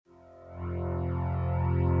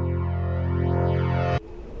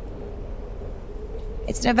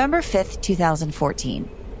It's November 5th, 2014.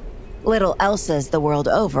 Little Elsas the world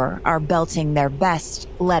over are belting their best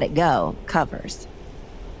Let It Go covers.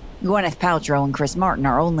 Gwyneth Paltrow and Chris Martin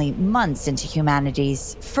are only months into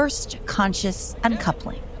humanity's first conscious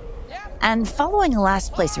uncoupling. And following a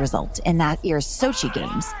last place result in that year's Sochi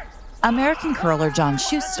Games, American curler John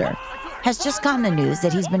Shuster has just gotten the news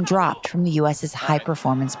that he's been dropped from the U.S.'s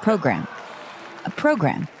high-performance program. A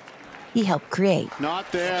program he helped create.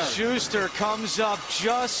 Not there. Shuster comes up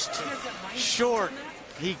just short.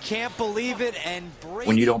 He can't believe it, and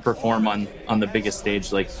when you don't perform on the biggest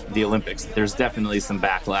stage like the Olympics, there's definitely some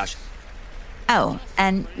backlash. Oh,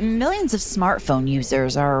 and millions of smartphone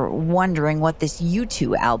users are wondering what this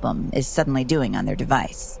U2 album is suddenly doing on their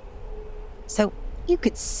device. So you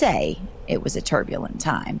could say it was a turbulent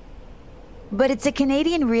time. But it's a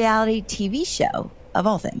Canadian reality TV show, of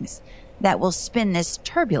all things, that will spin this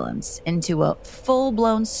turbulence into a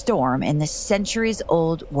full-blown storm in the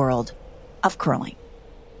centuries-old world of curling.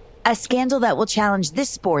 A scandal that will challenge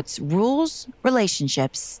this sport's rules,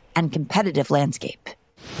 relationships, and competitive landscape.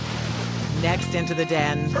 Next into the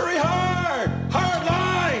den. Hurry hard!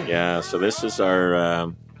 Hardline! Yeah, so this is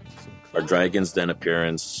our Dragon's Den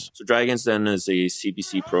appearance. So Dragon's Den is a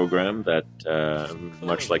CBC program that,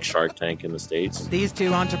 much like Shark Tank in the States. These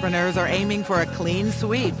two entrepreneurs are aiming for a clean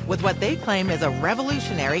sweep with what they claim is a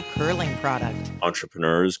revolutionary curling product.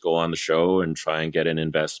 Entrepreneurs go on the show and try and get an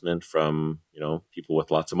investment from, people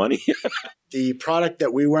with lots of money. The product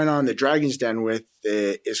that we went on the Dragon's Den with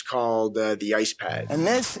is called the Ice Pad. And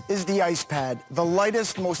this is the Ice Pad, the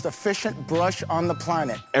lightest, most efficient brush on the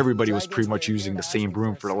planet. Everybody was pretty much using the same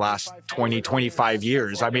broom for the last 20, 25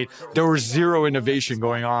 years. I mean, there was zero innovation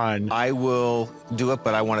going on. I will do it,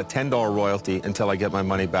 but I want a $10 royalty until I get my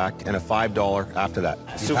money back and a $5 after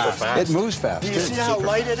that. Super fast. It moves fast. Do you see how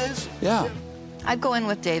light it is? Yeah. I'd go in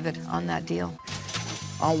with David on that deal.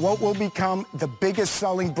 On what will become the biggest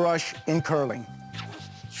selling brush in curling.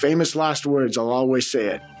 Famous last words, I'll always say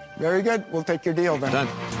it. Very good. We'll take your deal then. Done.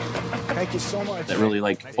 Thank you so much. That really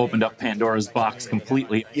opened up Pandora's box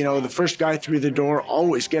completely. The first guy through the door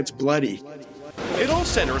always gets bloody. It all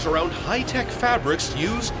centers around high-tech fabrics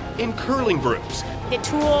used in curling brooms. The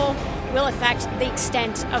tool will affect the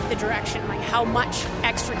extent of the direction, like how much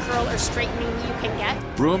extra curl or straightening you can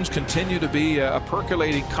get. Brooms continue to be a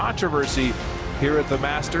percolating controversy here at the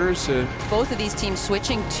Masters. Both of these teams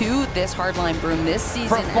switching to this hardline broom this season.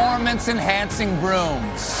 Performance-enhancing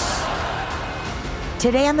brooms.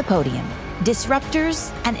 Today on the podium,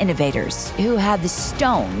 disruptors and innovators who had the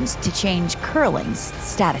stones to change curling's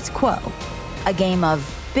status quo. A game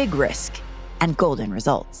of big risk and golden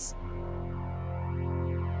results.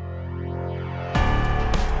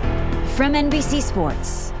 From NBC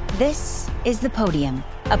Sports, this is The Podium,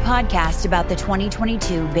 a podcast about the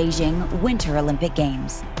 2022 Beijing Winter Olympic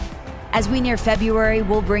Games. As we near February,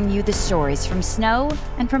 we'll bring you the stories from snow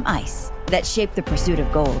and from ice that shape the pursuit of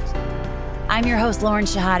gold. I'm your host, Lauren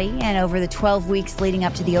Shehadi, and over the 12 weeks leading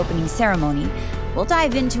up to the opening ceremony, we'll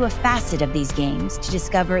dive into a facet of these games to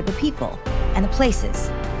discover the people and the places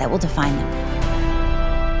that will define them.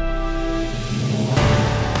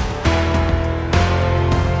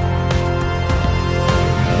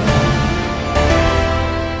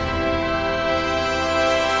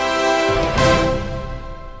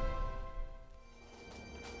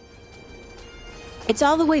 It's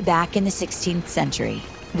all the way back in the 16th century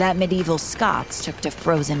that medieval Scots took to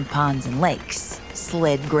frozen ponds and lakes,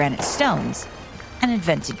 slid granite stones, and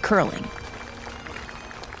invented curling.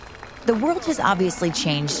 The world has obviously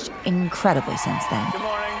changed incredibly since then. Good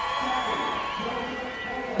morning.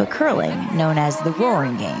 But curling, known as the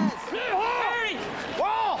roaring game,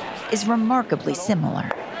 is remarkably similar.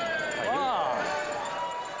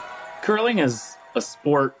 Curling is a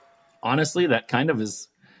sport, honestly, that kind of is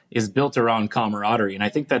built around camaraderie. And I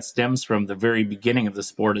think that stems from the very beginning of the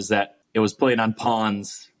sport, is that it was played on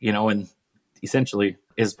ponds, and essentially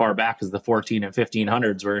as far back as the 14 and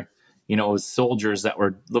 1500s, where, it was soldiers that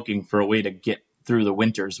were looking for a way to get through the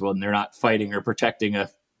winters when they're not fighting or protecting a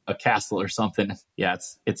castle or something. Yeah,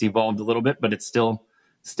 it's evolved a little bit, but it's still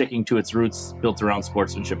sticking to its roots, built around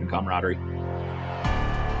sportsmanship and camaraderie.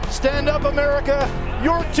 Stand up, America!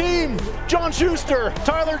 Your team! John Shuster,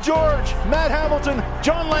 Tyler George, Matt Hamilton,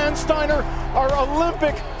 John Landsteiner are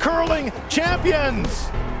Olympic curling champions!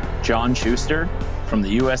 John Shuster from the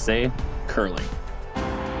USA Curling.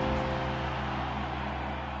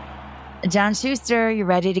 John Shuster, you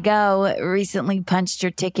ready to go? Recently punched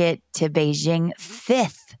your ticket to Beijing,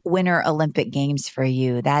 5th Winter Olympic Games for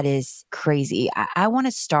you. That is crazy. I want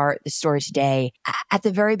to start the story today at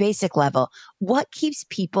the very basic level. What keeps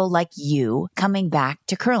people like you coming back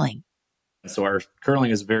to curling? So our curling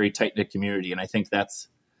is a very tight-knit community, and I think that's,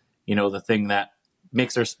 the thing that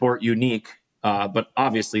makes our sport unique. But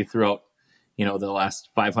obviously throughout, the last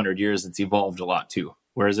 500 years, it's evolved a lot too.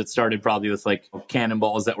 Whereas it started probably with like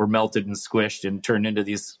cannonballs that were melted and squished and turned into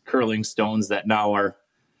these curling stones that now are,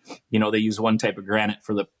 they use one type of granite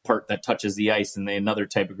for the part that touches the ice, and another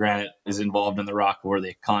type of granite is involved in the rock where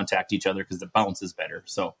they contact each other because the bounce is better.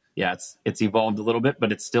 So yeah, it's evolved a little bit,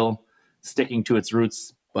 but it's still sticking to its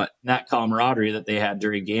roots. But that camaraderie that they had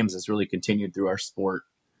during games has really continued through our sport.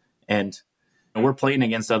 And we're playing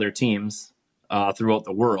against other teams throughout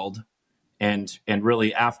the world. And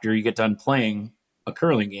really after you get done playing a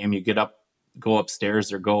curling game, you go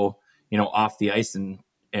upstairs or go, off the ice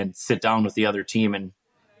and sit down with the other team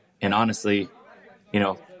and honestly,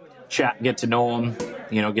 chat, get to know them,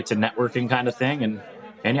 get to networking kind of thing.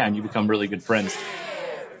 And you become really good friends.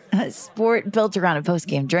 A sport built around a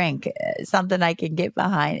post-game drink, something I can get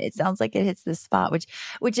behind. It sounds like it hits the spot,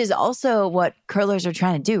 which is also what curlers are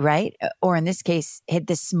trying to do, right? Or in this case, hit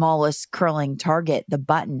the smallest curling target, the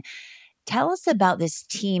button. Tell us about this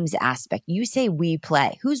team's aspect. You say we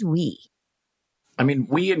play. Who's we? I mean,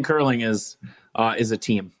 we in curling is a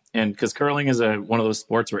team. And because curling is one of those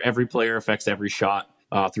sports where every player affects every shot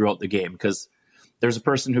throughout the game. Because there's a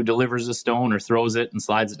person who delivers a stone or throws it and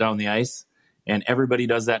slides it down the ice. And everybody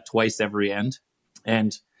does that twice every end.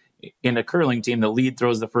 And in a curling team, the lead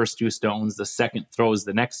throws the first 2 stones. The second throws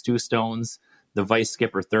the next 2 stones. The vice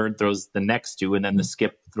skip or third throws the next 2. And then the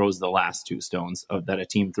skip throws the last 2 stones that a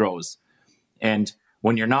team throws. And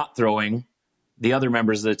when you're not throwing, the other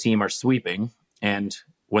members of the team are sweeping. And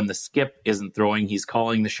when the skip isn't throwing, he's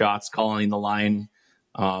calling the shots, calling the line,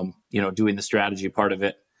 doing the strategy part of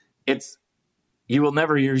it. You will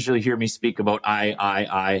never usually hear me speak about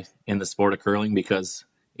I in the sport of curling, because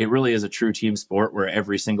it really is a true team sport where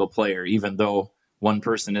every single player, even though one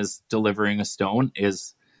person is delivering a stone,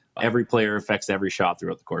 every player affects every shot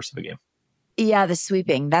throughout the course of a game. Yeah, the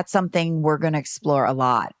sweeping. That's something we're going to explore a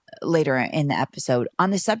lot later in the episode. On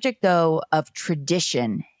the subject, though, of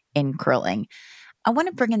tradition in curling, I want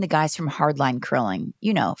to bring in the guys from Hardline Curling,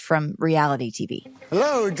 from reality TV.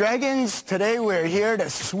 Hello, Dragons. Today we're here to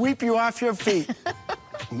sweep you off your feet.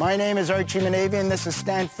 My name is Archie Manavian. This is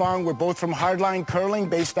Stan Fong. We're both from Hardline Curling,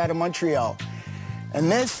 based out of Montreal.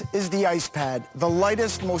 And this is the ice pad, the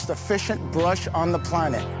lightest, most efficient brush on the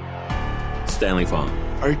planet. Stanley Fong.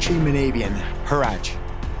 Archie Manavian. Harach.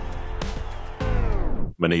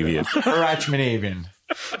 Manavian. Harach Manavian.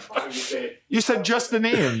 You said just the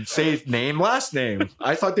name. Say name, last name.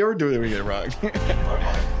 I thought they were doing it wrong.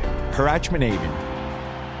 Harach Manavian.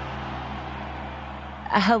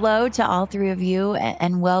 Hello to all 3 of you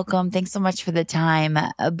and welcome. Thanks so much for the time.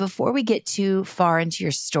 Before we get too far into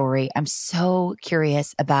your story, I'm so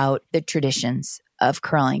curious about the traditions of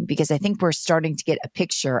curling, because I think we're starting to get a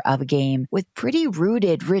picture of a game with pretty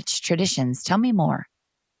rooted, rich traditions. Tell me more.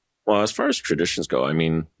 Well, as far as traditions go, I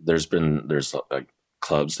mean, there's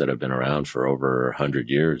clubs that have been around for over 100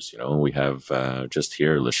 years. We have just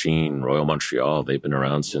here, Lachine, Royal Montreal. They've been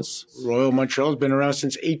around since... Royal Montreal has been around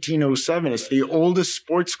since 1807. It's the oldest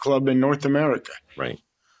sports club in North America. Right.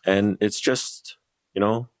 And it's just,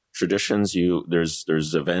 traditions.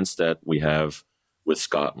 There's events that we have with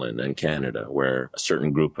Scotland and Canada, where a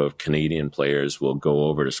certain group of Canadian players will go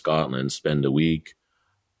over to Scotland, spend a week,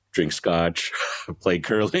 drink scotch, play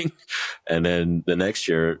curling, and then the next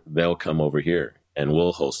year they'll come over here and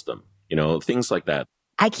we'll host them. Things like that.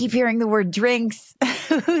 I keep hearing the word drinks.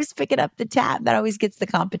 Who's picking up the tab? That always gets the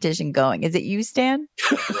competition going. Is it you, Stan?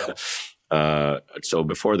 So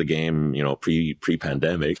before the game,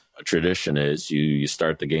 pre-pandemic, a tradition is you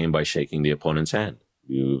start the game by shaking the opponent's hand.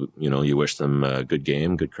 You wish them a good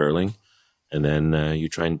game, good curling, and then you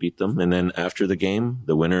try and beat them. And then after the game,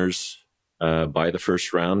 the winners buy the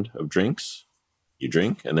first round of drinks. You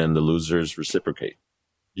drink, and then the losers reciprocate.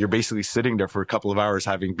 You're basically sitting there for a couple of hours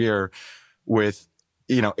having beer with,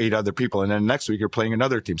 8 other people. And then next week you're playing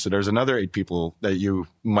another team. So there's another 8 people that you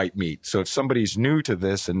might meet. So if somebody's new to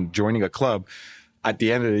this and joining a club, at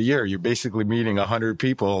the end of the year, you're basically meeting 100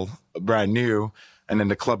 people brand new. And then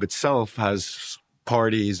the club itself has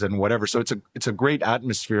parties and whatever. So it's a great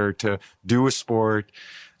atmosphere to do a sport.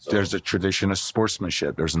 There's a tradition of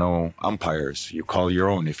sportsmanship. There's no umpires. You call your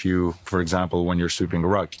own. If you, for example, when you're sweeping a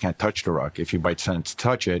rock, you can't touch the rock. If you by chance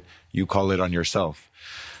touch it, you call it on yourself.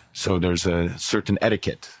 So there's a certain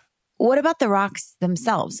etiquette. What about the rocks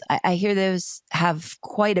themselves? I hear those have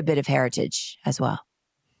quite a bit of heritage as well.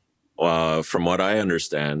 From what I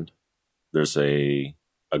understand, there's a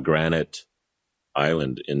granite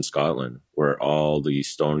island in Scotland where all the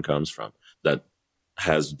stone comes from that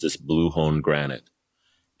has this blue hone granite.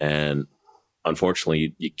 And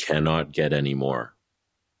unfortunately, you cannot get any more.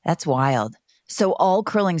 That's wild. So all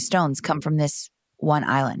curling stones come from this one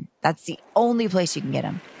island. That's the only place you can get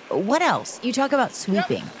them. What else? You talk about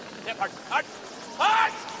sweeping.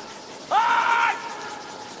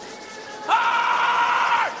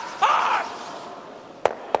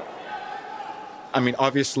 I mean,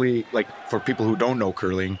 obviously, like for people who don't know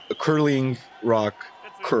curling, a curling rock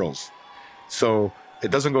curls. So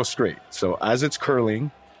it doesn't go straight. So as it's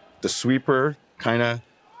curling, the sweeper kind of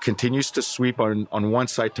continues to sweep on one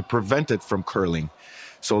side to prevent it from curling.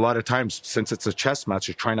 So a lot of times, since it's a chess match,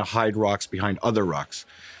 you're trying to hide rocks behind other rocks.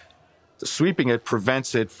 The sweeping it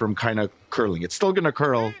prevents it from kind of curling. It's still going to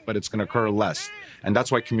curl, but it's going to curl less. And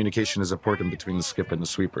that's why communication is important between the skip and the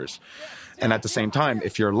sweepers. And at the same time,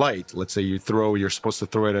 if you're light, let's say you're supposed to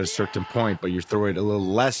throw it at a certain point, but you throw it a little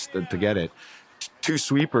less to get it. Two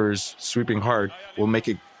sweepers sweeping hard will make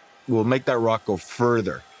that rock go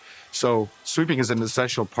further. So sweeping is an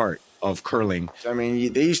essential part of curling. I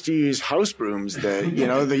mean, they used to use house brooms,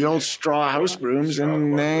 the old straw house brooms,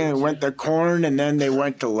 and they went to corn, and then they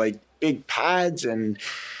went to like big pads, and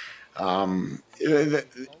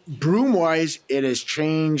broom-wise, it has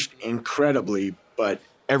changed incredibly, but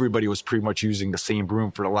everybody was pretty much using the same broom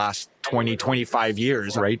for the last 20, 25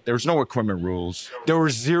 years, right? There was no equipment rules. There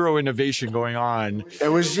was zero innovation going on.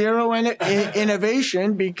 There was zero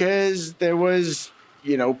innovation because there was,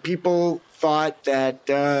 people thought that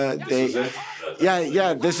this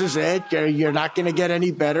is it. You're not going to get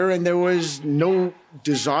any better. And there was no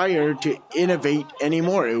desire to innovate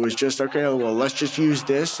anymore. It was just, okay, well, let's just use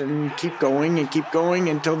this and keep going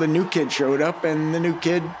until the new kid showed up. And the new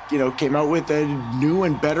kid, came out with a new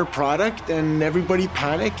and better product, and everybody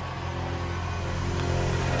panicked.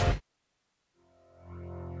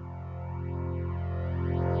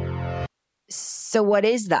 So what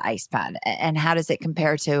is the ice pad, and how does it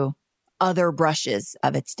compare to other brushes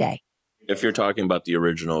of its day? If you're talking about the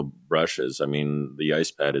original brushes, I mean, the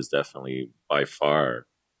ice pad is definitely by far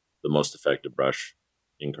the most effective brush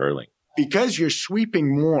in curling. Because you're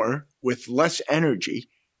sweeping more with less energy,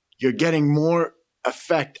 you're getting more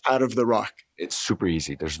effect out of the rock. It's super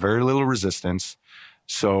easy. There's very little resistance.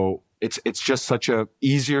 So it's just such a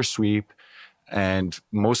easier sweep. And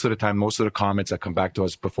most of the time, most of the comments that come back to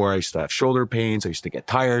us before, I used to have shoulder pains, I used to get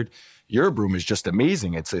tired. Your broom is just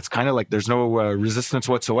amazing. It's kind of like there's no resistance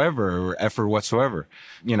whatsoever or effort whatsoever.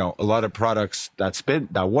 A lot of products that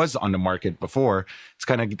was on the market before, it's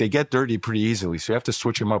kind of, they get dirty pretty easily. So you have to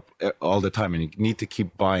switch them up all the time, and you need to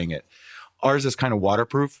keep buying it. Ours is kind of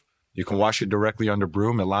waterproof. You can wash it directly on the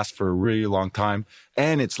broom. It lasts for a really long time,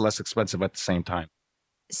 and it's less expensive at the same time.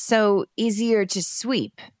 So easier to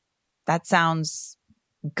sweep. That sounds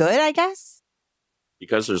good, I guess.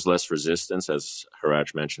 Because there's less resistance, as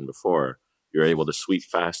Haraj mentioned before, you're able to sweep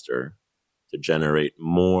faster to generate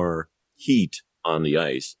more heat on the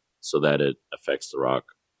ice so that it affects the rock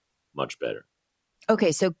much better.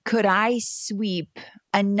 Okay, so could I sweep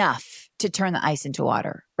enough to turn the ice into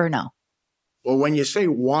water, or no? Well, when you say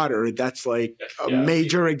water, that's like a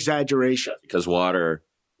major exaggeration. Because water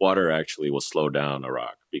actually will slow down a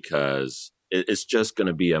rock, because it's just going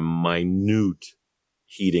to be a minute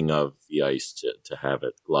heating of the ice to have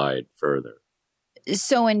it glide further.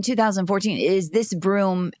 So in 2014, is this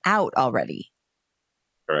broom out already?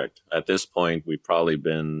 Correct. At this point, we've probably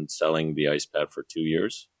been selling the ice pad for 2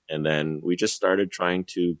 years. And then we just started trying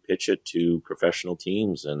to pitch it to professional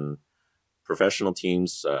teams. And professional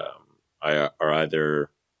teams are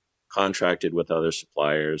either contracted with other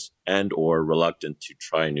suppliers and or reluctant to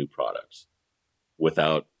try new products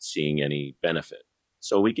without seeing any benefit.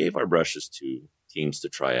 So we gave our brushes to teams to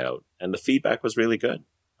try out, and the feedback was really good.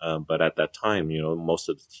 But at that time, most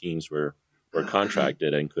of the teams were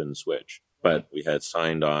contracted and couldn't switch. But we had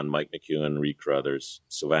signed on Mike McEwen, Reed Carruthers,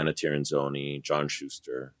 Savannah Tiranzoni, John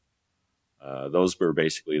Shuster. Those were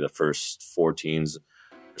basically the first 4 teams.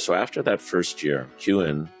 So after that first year,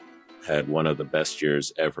 McEwen had one of the best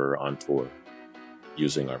years ever on tour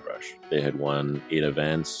using our brush. They had won 8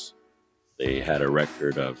 events. They had a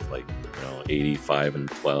record of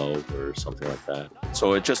 85-12 or something like that.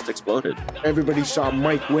 So it just exploded. Everybody saw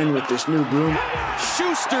Mike win with this new broom.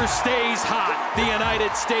 Shuster stays hot. The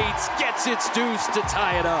United States gets its deuce to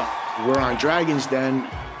tie it up. We're on Dragon's Den.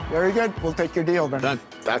 Very good. We'll take your deal then. Done.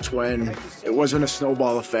 That's when it wasn't a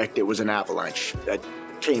snowball effect. It was an avalanche that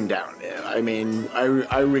came down. I mean,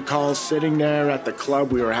 I recall sitting there at the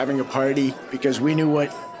club. We were having a party because we knew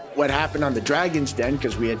what happened on the Dragon's Den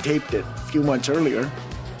because we had taped it a few months earlier.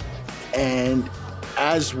 And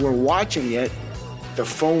as we're watching it, the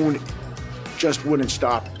phone just wouldn't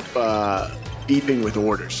stop beeping with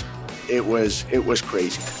orders. It was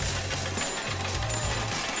crazy.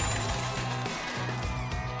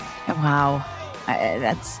 Wow.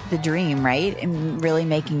 That's the dream, right? And really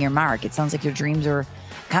making your mark. It sounds like your dreams are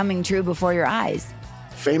coming true before your eyes.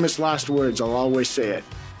 Famous last words, I'll always say it.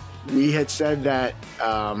 We had said that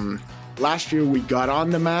last year we got on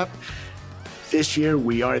the map. This year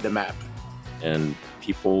we are the map. And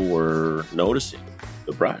people were noticing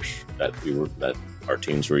the brush that our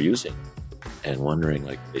teams were using and wondering,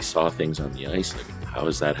 like, they saw things on the ice, like, how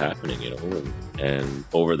is that happening, And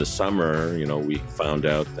over the summer, we found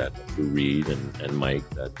out that through Reed and Mike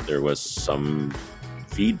that there was some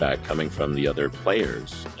feedback coming from the other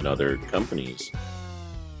players and other companies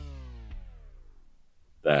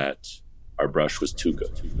that our brush was too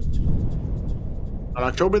good. On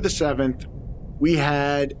October the 7th, we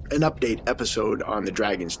had an update episode on the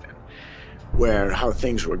Dragon's Den, where how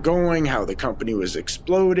things were going, how the company was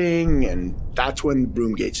exploding, and that's when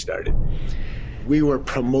Broomgate started. We were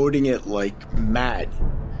promoting it like mad.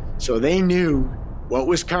 So they knew what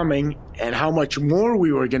was coming and how much more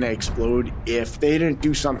we were going to explode if they didn't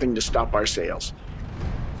do something to stop our sales.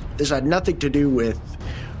 This had nothing to do with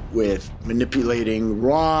manipulating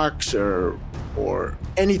rocks or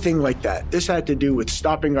anything like that. This had to do with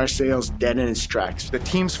stopping our sales dead in its tracks. The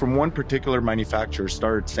teams from one particular manufacturer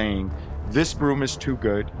started saying, this broom is too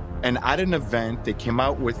good. And at an event, they came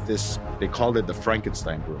out with this, they called it the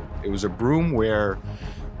Frankenstein broom. It was a broom where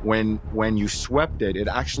when you swept it, it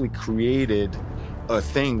actually created a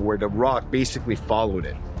thing where the rock basically followed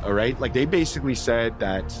it, all right? Like, they basically said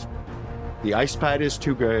that the ice pad is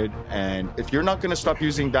too good, and if you're not gonna stop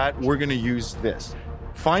using that, we're gonna use this.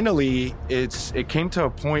 Finally, it came to a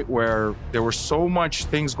point where there were so much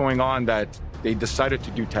things going on that they decided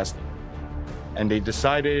to do testing. And they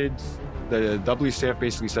decided, the WCF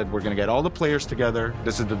basically said, we're going to get all the players together.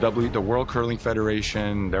 This is the World Curling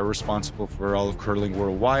Federation. They're responsible for all of curling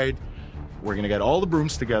worldwide. We're going to get all the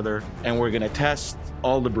brooms together, and we're going to test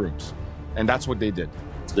all the brooms. And that's what they did.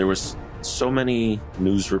 There was so many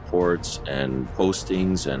news reports and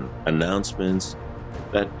postings and announcements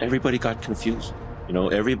that everybody got confused.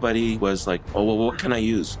 Everybody was like, oh, well, what can I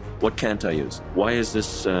use? What can't I use? Why is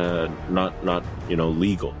this not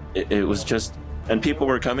legal? It was just... And people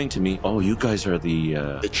were coming to me, oh, you guys are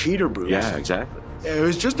the cheater brooms. Yeah, exactly. It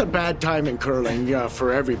was just a bad time in curling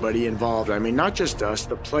for everybody involved. I mean, not just us,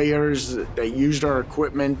 the players that used our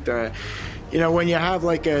equipment. When you have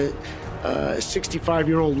like a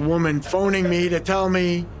 65-year-old woman phoning me to tell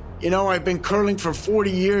me, I've been curling for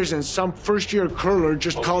 40 years and some first-year curler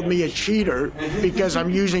just called me a cheater because I'm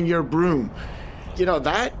using your broom.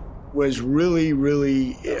 That was really,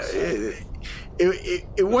 really...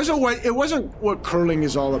 It wasn't what curling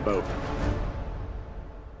is all about.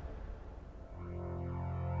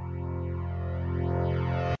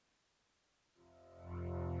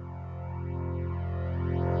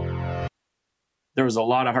 There was a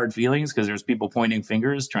lot of hard feelings because there was people pointing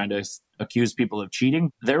fingers, trying to accuse people of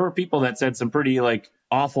cheating. There were people that said some pretty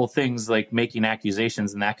awful things, like making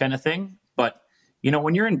accusations and that kind of thing. But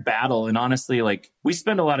when you're in battle, and honestly, we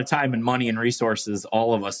spend a lot of time and money and resources,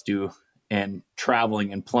 all of us do, and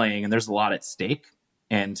traveling and playing, and there's a lot at stake.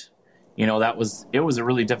 And, it was a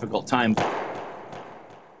really difficult time.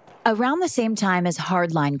 Around the same time as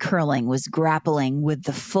Hardline curling was grappling with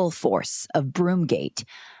the full force of Broomgate,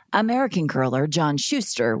 American curler John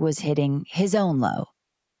Shuster was hitting his own low.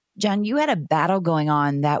 John, you had a battle going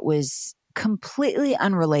on that was completely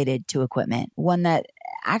unrelated to equipment, one that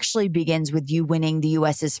actually begins with you winning the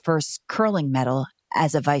U.S.'s first curling medal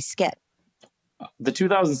as a vice skip. The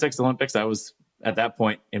 2006 Olympics, I was at that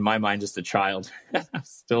point in my mind just a child. I was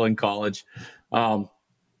still in college.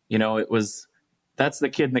 That's the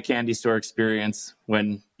kid in the candy store experience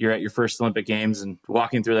when you're at your first Olympic Games, and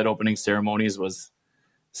walking through that opening ceremonies was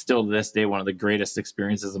still to this day one of the greatest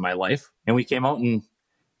experiences of my life. And we came out and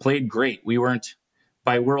played great. We weren't,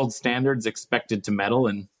 by world standards, expected to medal,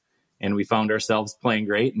 and we found ourselves playing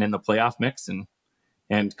great and in the playoff mix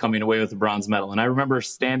and coming away with a bronze medal. And I remember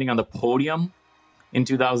standing on the podium in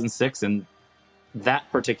 2006, and that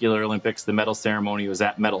particular Olympics, the medal ceremony was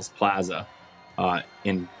at Medals Plaza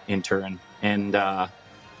in Turin. And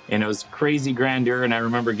it was crazy grandeur, and I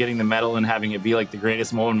remember getting the medal and having it be like the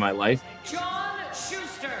greatest moment of my life. John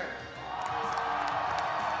Shuster.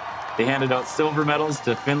 They handed out silver medals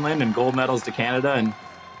to Finland and gold medals to Canada, and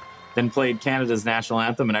then played Canada's national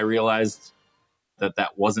anthem, and I realized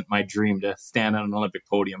that wasn't my dream to stand on an Olympic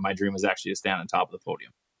podium. My dream was actually to stand on top of the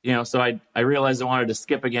podium. So I realized I wanted to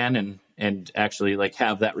skip again and actually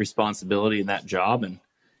have that responsibility and that job,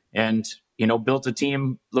 and built a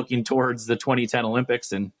team looking towards the 2010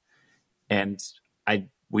 Olympics, and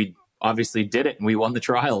we obviously did it, and we won the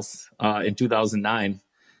trials in 2009,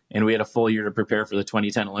 and we had a full year to prepare for the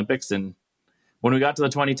 2010 Olympics. And when we got to the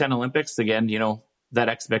 2010 Olympics, again, that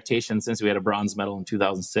expectation, since we had a bronze medal in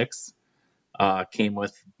 2006, came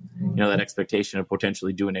with, that expectation of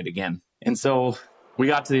potentially doing it again. And so we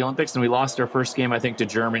got to the Olympics and we lost our first game, I think, to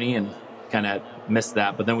Germany, and kind of missed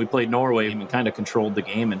that. But then we played Norway and kind of controlled the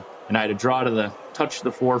game. And I had to draw to touch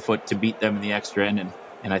the forefoot to beat them in the extra end.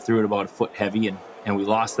 And I threw it about a foot heavy, and we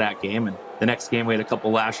lost that game. And the next game we had a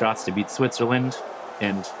couple last shots to beat Switzerland.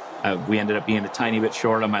 And we ended up being a tiny bit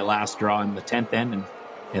short on my last draw in the 10th end,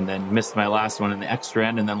 and then missed my last one in the extra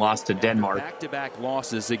end, and then lost to Denmark. Back-to-back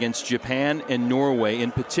losses against Japan and Norway.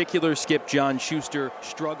 In particular, skip John Shuster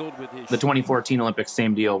struggled with his... The 2014 Olympics,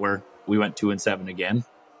 same deal, where we went 2-7 again.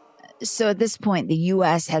 So at this point, the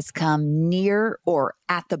U.S. has come near or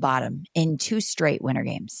at the bottom in 2 straight Winter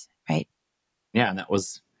Games, right? Yeah, and that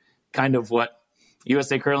was kind of what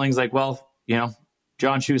USA Curling's like, well,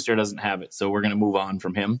 John Shuster doesn't have it, so we're going to move on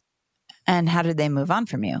from him. And how did they move on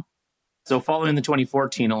from you? So following the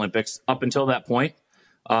 2014 Olympics, up until that point,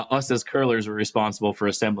 us as curlers were responsible for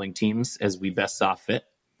assembling teams as we best saw fit.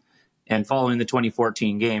 And following the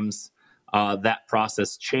 2014 games, that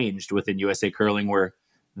process changed within USA Curling, where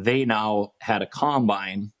they now had a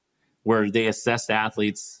combine where they assessed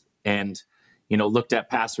athletes and, looked at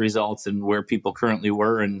past results and where people currently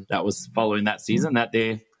were. And that was following that season that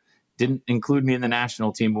they didn't include me in the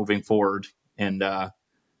national team moving forward. And,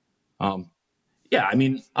 yeah, I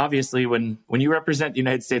mean, obviously, when you represent the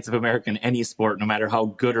United States of America in any sport, no matter how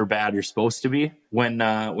good or bad you're supposed to be, when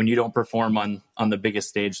you don't perform on the biggest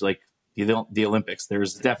stage like the Olympics,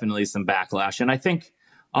 there's definitely some backlash. And I think,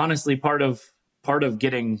 honestly, part of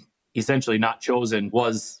getting essentially not chosen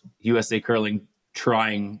was USA Curling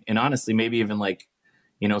trying, and honestly, maybe even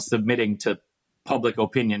submitting to public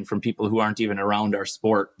opinion from people who aren't even around our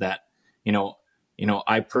sport that,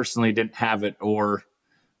 I personally didn't have it or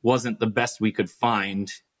wasn't the best we could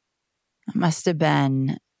find. It must have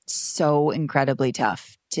been so incredibly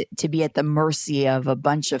tough to be at the mercy of a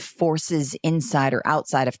bunch of forces inside or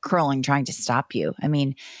outside of curling trying to stop you. I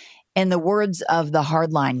mean, in the words of the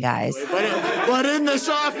Hardline guys. But in this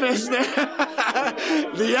office,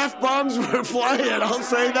 the F-bombs were flying, I'll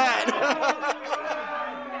say that.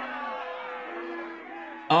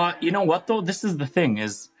 You know what, though? This is the thing,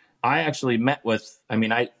 is I actually met with,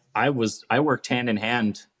 I worked hand in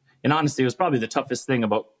hand. And honestly, it was probably the toughest thing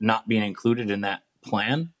about not being included in that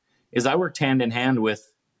plan is I worked hand in hand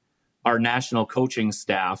with our national coaching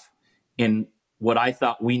staff in what I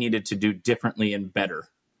thought we needed to do differently and better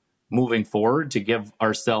moving forward to give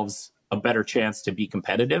ourselves a better chance to be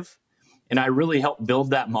competitive. And I really helped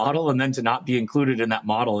build that model. And then to not be included in that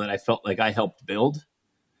model that I felt like I helped build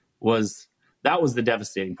was the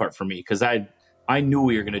devastating part for me, because I knew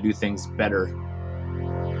we were going to do things better.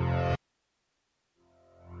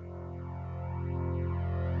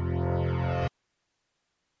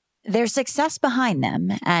 Their success behind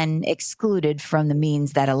them and excluded from the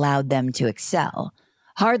means that allowed them to excel,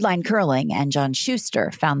 Hardline Curling and John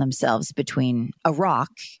Shuster found themselves between a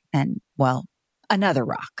rock and, well, another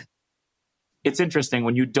rock. It's interesting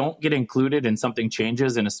when you don't get included and something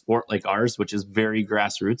changes in a sport like ours, which is very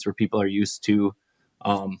grassroots, where people are used to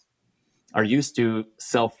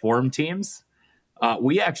self-form teams.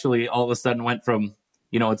 We actually all of a sudden went from,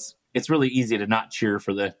 it's really easy to not cheer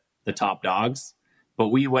for the top dogs, but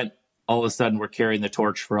we went all of a sudden we're carrying the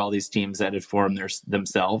torch for all these teams that had formed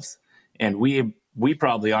themselves. And we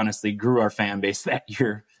probably honestly grew our fan base that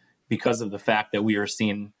year because of the fact that we were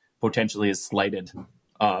seen potentially as slighted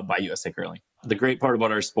by USA Curling. The great part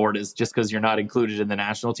about our sport is just because you're not included in the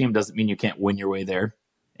national team doesn't mean you can't win your way there.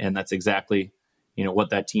 And that's exactly,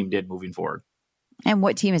 what that team did moving forward. And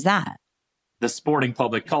what team is that? The sporting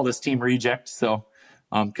public called us Team Reject. So,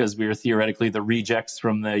 because we were theoretically the rejects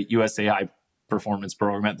from the USAI performance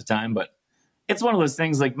program at the time. But it's one of those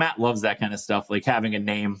things, like Matt loves that kind of stuff, like having a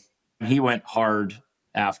name. He went hard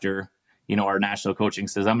after, our national coaching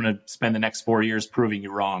says, I'm going to spend the next 4 years proving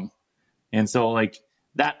you wrong. And so like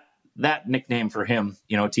that nickname for him,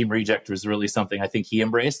 Team Reject was really something I think he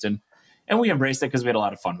embraced, and we embraced it because we had a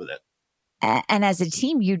lot of fun with it. And as a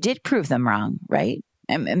team, you did prove them wrong, right?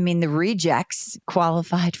 I mean, the Rejects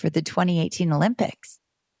qualified for the 2018 Olympics.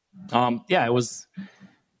 Yeah, it was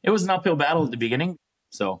an uphill battle at the beginning.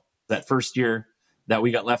 So that first year that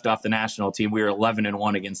we got left off the national team, we were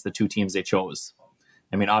 11-1 against the 2 teams they chose.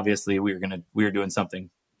 I mean, obviously we were doing something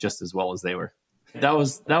just as well as they were. That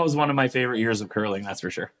was one of my favorite years of curling, that's for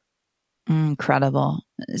sure. Incredible.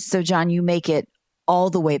 So John, you make it all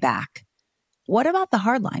the way back. What about the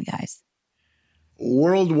Hardline guys?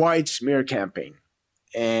 Worldwide smear campaign.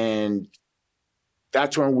 And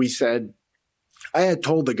that's when we said, I had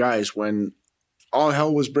told the guys when all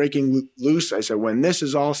hell was breaking loose, I said, when this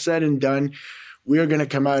is all said and done, we are going to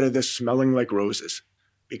come out of this smelling like roses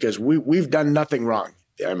because we've done nothing wrong.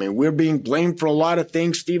 I mean, we're being blamed for a lot of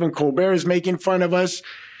things. Stephen Colbert is making fun of us.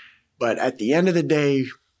 But at the end of the day,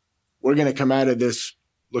 we're going to come out of this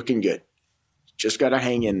looking good. Just got to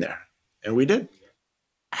hang in there. And we did.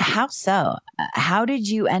 How so? How did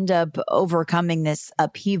you end up overcoming this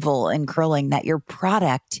upheaval in curling that your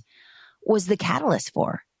product was the catalyst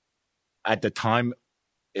for? At the time,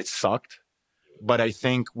 it sucked. But I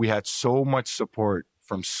think we had so much support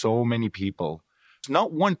from so many people.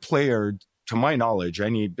 Not one player, to my knowledge,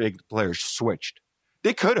 any big players switched.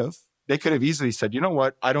 They could have. They could have easily said, you know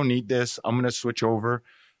what? I don't need this. I'm going to switch over.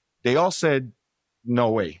 They all said, no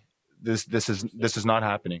way. This is not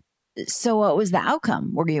happening. So what was the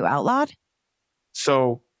outcome? Were you outlawed?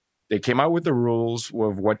 So they came out with the rules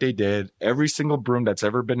of what they did. Every single broom that's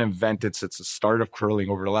ever been invented since the start of curling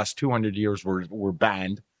over the last 200 years were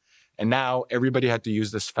banned. And now everybody had to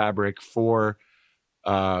use this fabric for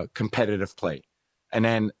competitive play. And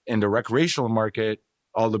then in the recreational market,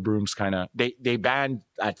 all the brooms they banned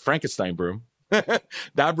that Frankenstein broom.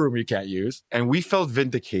 That broom you can't use. And we felt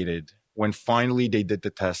vindicated when finally they did the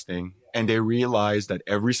testing and they realized that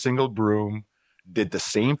every single broom did the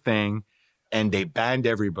same thing and they banned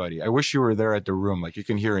everybody. I wish you were there at the room. Like you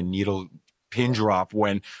can hear a needle pin drop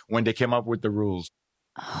when they came up with the rules.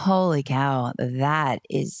 Holy cow. That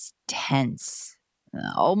is tense.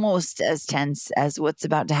 Almost as tense as what's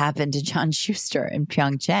about to happen to John Shuster in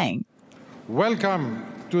Pyeongchang. Welcome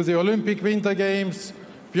to the Olympic Winter Games,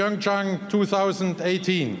 Pyeongchang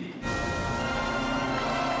 2018.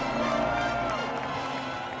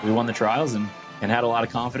 We won the trials and had a lot of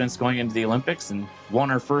confidence going into the Olympics and won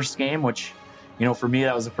our first game, which, for me,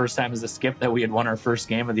 that was the first time as a skip that we had won our first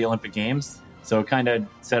game of the Olympic Games. So it kind of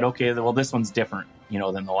said, okay, well, this one's different,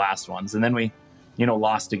 than the last ones. And then we,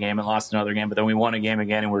 lost a game and lost another game, but then we won a game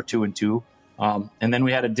again and we're 2-2. And then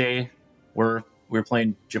we had a day where we were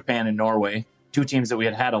playing Japan and Norway, two teams that we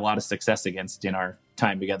had a lot of success against in our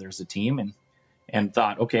time together as a team, and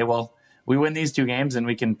thought, okay, well, we win these two games and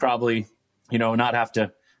we can probably, not have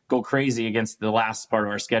to go crazy against the last part of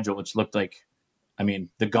our schedule, which looked like,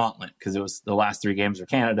 the gauntlet, because it was the last three games were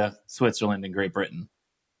Canada, Switzerland, and Great Britain.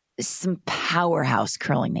 Some powerhouse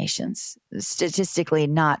curling nations, statistically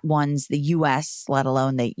not ones the U.S., let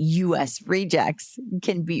alone the U.S. rejects,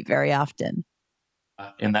 can beat very often.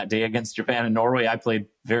 In that day against Japan and Norway, I played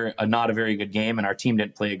not a very good game, and our team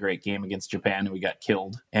didn't play a great game against Japan, and we got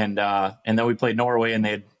killed. And then we played Norway, and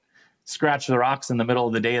they had scratched the rocks in the middle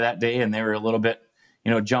of the day that day, and they were a little bit,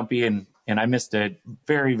 jumpy, and I missed a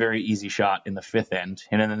very, very easy shot in the fifth end.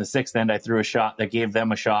 And then in the sixth end, I threw a shot that gave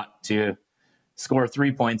them a shot to score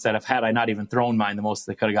 3 points that had I not even thrown mine, the most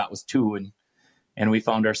they could have got was 2. And we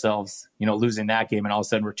found ourselves, losing that game, and all of a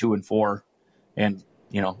sudden we're 2-4, and,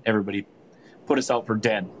 everybody put us out for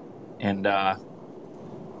dead. And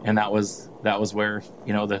that was where,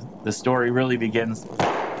 the story really begins.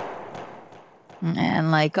 And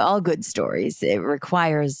like all good stories, it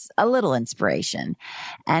requires a little inspiration.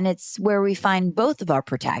 And it's where we find both of our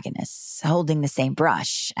protagonists holding the same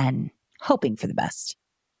brush and hoping for the best.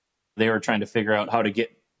 They were trying to figure out how to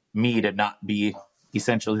get me to not be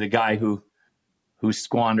essentially the guy who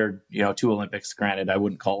squandered, 2 Olympics. Granted, I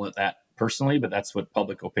wouldn't call it that personally, but that's what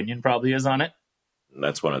public opinion probably is on it. And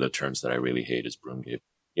that's one of the terms that I really hate is Broomgate.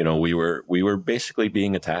 We were basically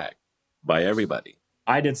being attacked by everybody.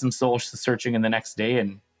 I did some soul searching in the next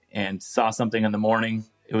day and saw something in the morning.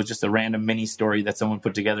 It was just a random mini story that someone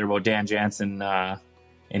put together about Dan Jansen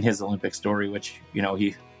in his Olympic story, which,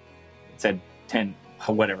 he said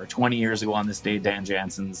 20 years ago on this day, Dan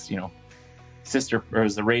Jansen's, sister, or it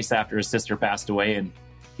was the race after his sister passed away, and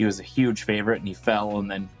he was a huge favorite and he fell, and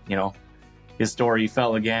then, his story, he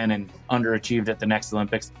fell again and underachieved at the next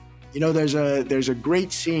Olympics. There's a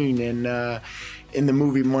great scene in the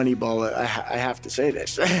movie Moneyball. I have to say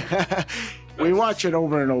this. We watch it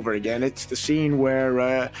over and over again. It's the scene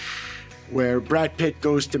where Brad Pitt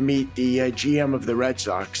goes to meet the GM of the Red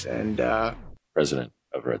Sox and president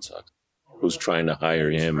of Red Sox, who's trying to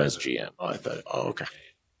hire him as GM. Okay,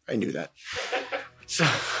 I knew that. So,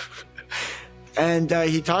 and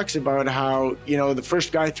he talks about how the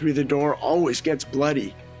first guy through the door always gets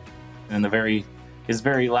bloody. And his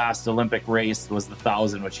very last Olympic race was the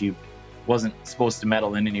 1,000, which he wasn't supposed to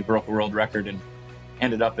medal in, and he broke a world record and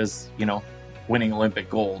ended up as, winning Olympic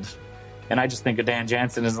gold. And I just think of Dan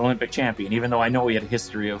Jansen as an Olympic champion, even though I know he had a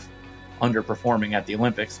history of underperforming at the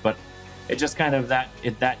Olympics. But it just kind of that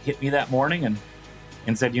hit me that morning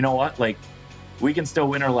and said, you know what, like, we can still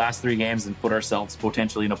win our last 3 games and put ourselves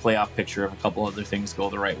potentially in a playoff picture if a couple other things go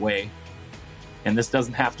the right way. And this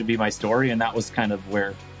doesn't have to be my story. And that was kind of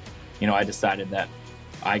where, I decided that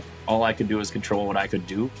all I could do is control what I could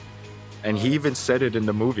do. And he even said it in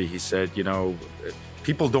the movie. He said,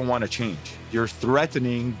 people don't want to change. You're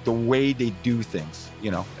threatening the way they do things.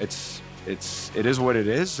 It is what it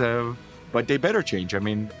is, but they better change. I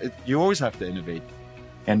mean, you always have to innovate.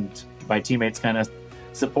 And my teammates kind of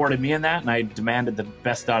supported me in that, and I demanded the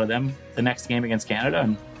best out of them the next game against Canada,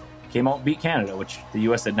 and came out and beat Canada, which the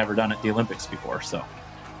U.S. had never done at the Olympics before. So,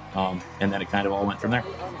 and then it kind of all went from there.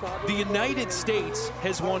 The United States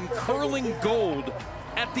has won curling gold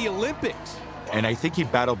at the Olympics. And I think he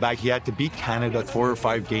battled back. He had to beat Canada 4 or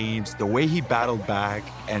 5 games. The way he battled back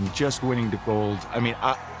and just winning the gold. I mean,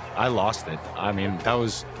 I lost it. I mean, I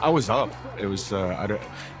was up. It was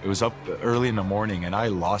up early in the morning, and I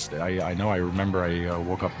lost it. I remember I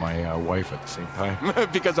woke up my wife at the same time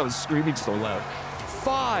because I was screaming so loud.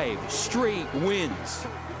 5 straight wins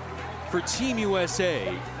for Team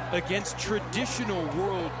USA against traditional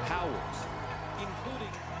world powers, including...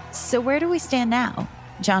 So where do we stand now?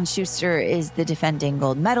 John Shuster is the defending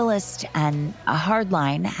gold medalist, and a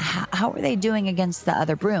Hardline. How are they doing against the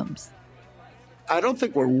other brooms? I don't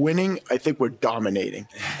think we're winning. I think we're dominating.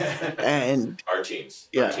 And our teams.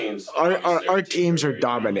 Yeah, our teams are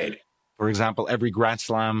dominating. For example, every Grand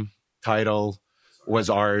Slam title was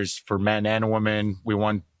ours for men and women. We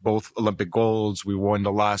won both Olympic golds. We won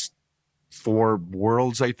the last 4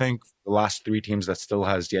 worlds, I think. The last 3 teams that still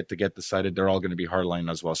has yet to get decided, they're all going to be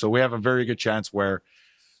Hardline as well. So we have a very good chance where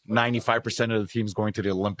 95% of the teams going to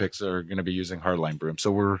the Olympics are going to be using Hardline broom.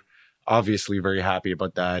 So we're obviously very happy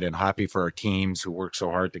about that, and happy for our teams who work so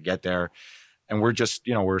hard to get there. And we're just,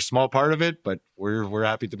 we're a small part of it, but we're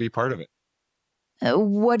happy to be part of it.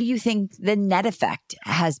 What do you think the net effect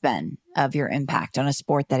has been of your impact on a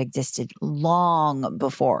sport that existed long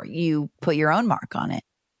before you put your own mark on it?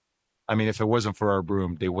 I mean, if it wasn't for our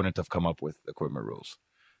broom, they wouldn't have come up with equipment rules.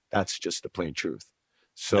 That's just the plain truth.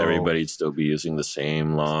 So everybody'd still be using the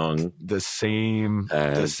same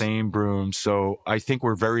broom. So I think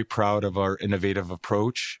we're very proud of our innovative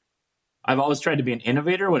approach. I've always tried to be an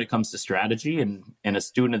innovator when it comes to strategy and a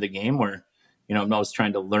student of the game where, I'm always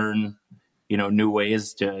trying to learn, new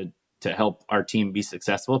ways to help our team be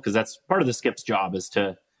successful. Because that's part of the skip's job, is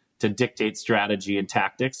to dictate strategy and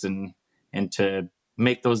tactics and to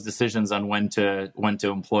make those decisions on when to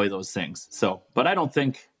employ those things. So, but I don't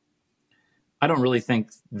really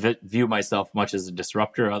view myself much as a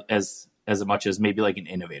disruptor as much as maybe like an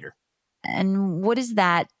innovator. And what does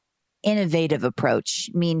that innovative approach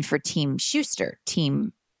mean for Team Shuster,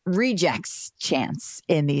 Team Reject's chance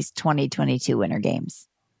in these 2022 Winter Games?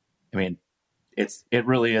 I mean, it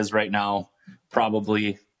really is right now.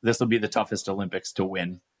 Probably this will be the toughest Olympics to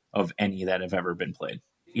win of any that have ever been played.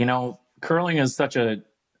 Curling is such a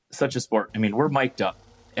sport. I mean, we're mic'd up.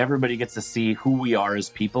 Everybody gets to see who we are as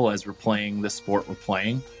people as we're playing the sport we're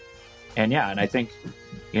playing. And I think,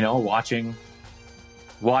 watching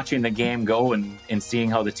the game go and seeing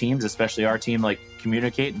how the teams, especially our team, like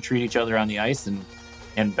communicate and treat each other on the ice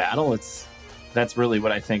and battle, that's really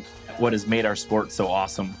what I think, what has made our sport so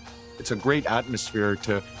awesome. It's a great atmosphere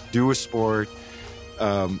to do a sport,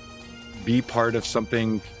 be part of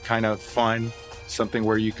something kind of fun, something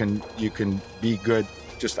where you can be good,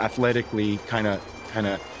 just athletically, kind of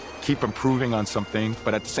keep improving on something,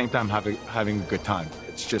 but at the same time having a good time.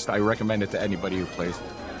 It's just, I recommend it to anybody who plays.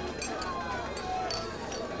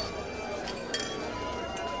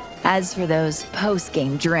 As for those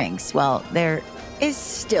post-game drinks, well, there is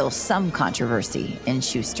still some controversy in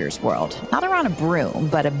Shuster's world. Not around a broom,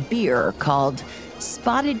 but a beer called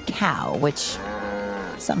Spotted Cow, which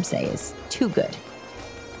some say is too good.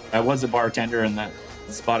 I was a bartender, and that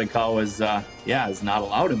Spotted Cow is not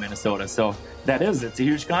allowed in Minnesota. So it's a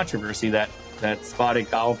huge controversy that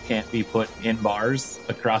Spotted Cow can't be put in bars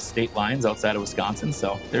across state lines outside of Wisconsin.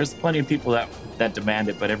 So there's plenty of people that demand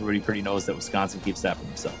it, but everybody pretty knows that Wisconsin keeps that for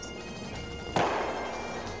themselves.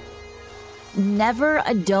 Never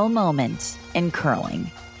a dull moment in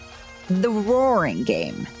curling. The roaring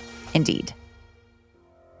game, indeed.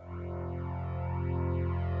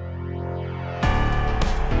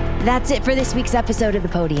 That's it for this week's episode of The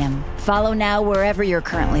Podium. Follow now wherever you're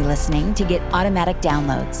currently listening to get automatic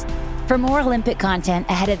downloads. For more Olympic content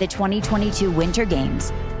ahead of the 2022 Winter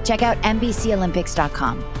Games, check out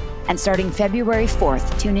NBCOlympics.com. And starting February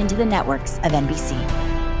 4th, tune into the networks of NBC.